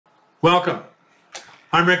Welcome.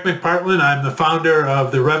 I'm Rick McPartland. I'm the founder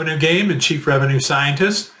of the Revenue Game and Chief Revenue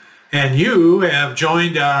Scientist. And you have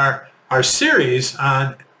joined our series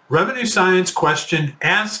on Revenue Science Question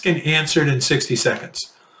Asked and Answered in 60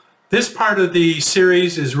 Seconds. This part of the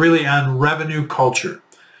series is really on revenue culture.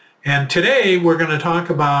 And today we're going to talk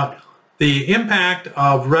about the impact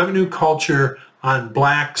of revenue culture on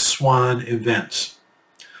Black Swan events.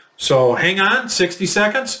 So hang on, 60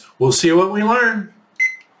 seconds. We'll see what we learn.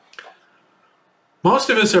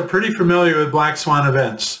 Most of us are pretty familiar with Black Swan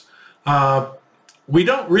events. We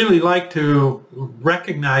don't really like to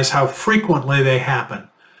recognize how frequently they happen.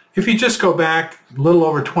 If you just go back a little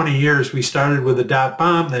over 20 years, we started with the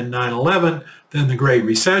dot-bomb, then 9/11, then the Great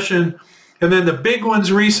Recession, and then the big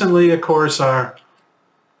ones recently, of course, are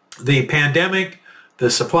the pandemic,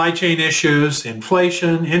 the supply chain issues,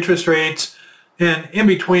 inflation, interest rates, and in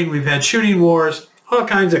between we've had shooting wars, all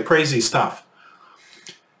kinds of crazy stuff.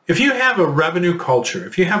 If you have a revenue culture,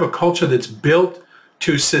 if you have a culture that's built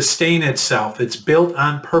to sustain itself, it's built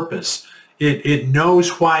on purpose, it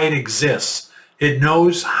knows why it exists, it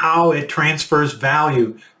knows how it transfers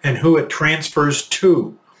value and who it transfers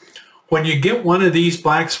to. When you get one of these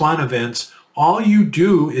Black Swan events, all you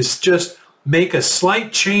do is just make a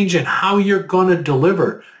slight change in how you're going to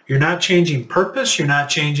deliver. You're not changing purpose, you're not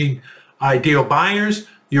changing ideal buyers,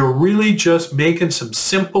 you're really just making some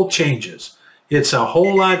simple changes. It's a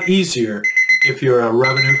whole lot easier if you're a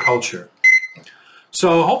revenue culture.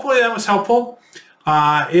 So hopefully that was helpful.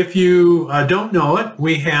 If you don't know it,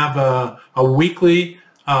 we have a weekly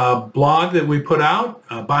blog that we put out,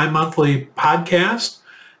 a bi-monthly podcast.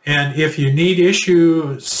 And if you need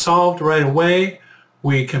issues solved right away,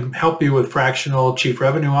 we can help you with fractional chief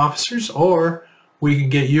revenue officers, or we can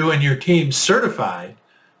get you and your team certified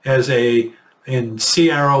as in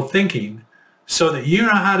CRO thinking so that you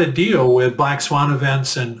know how to deal with Black Swan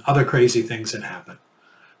events and other crazy things that happen.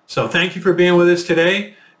 So thank you for being with us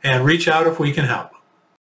today, and reach out if we can help.